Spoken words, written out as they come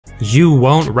You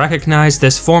won't recognize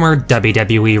this former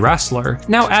WWE wrestler.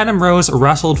 Now, Adam Rose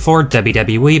wrestled for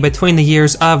WWE between the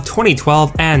years of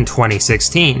 2012 and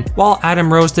 2016. While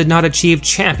Adam Rose did not achieve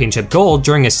championship gold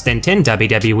during his stint in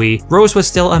WWE, Rose was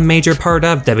still a major part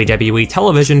of WWE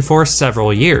television for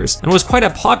several years, and was quite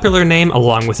a popular name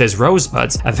along with his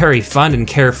Rosebuds, a very fun and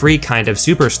carefree kind of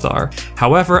superstar.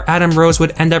 However, Adam Rose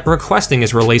would end up requesting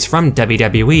his release from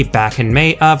WWE back in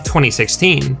May of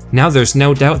 2016. Now, there's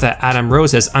no doubt that Adam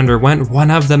Rose has underwent one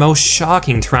of the most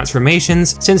shocking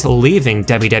transformations since leaving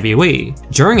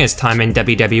WWE. During his time in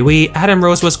WWE, Adam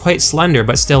Rose was quite slender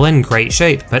but still in great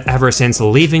shape, but ever since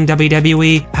leaving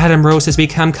WWE, Adam Rose has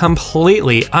become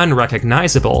completely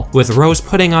unrecognizable, with Rose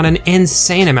putting on an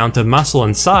insane amount of muscle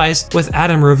and size, with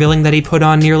Adam revealing that he put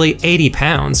on nearly 80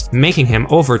 pounds, making him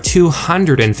over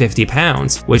 250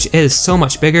 pounds, which is so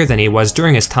much bigger than he was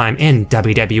during his time in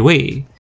WWE.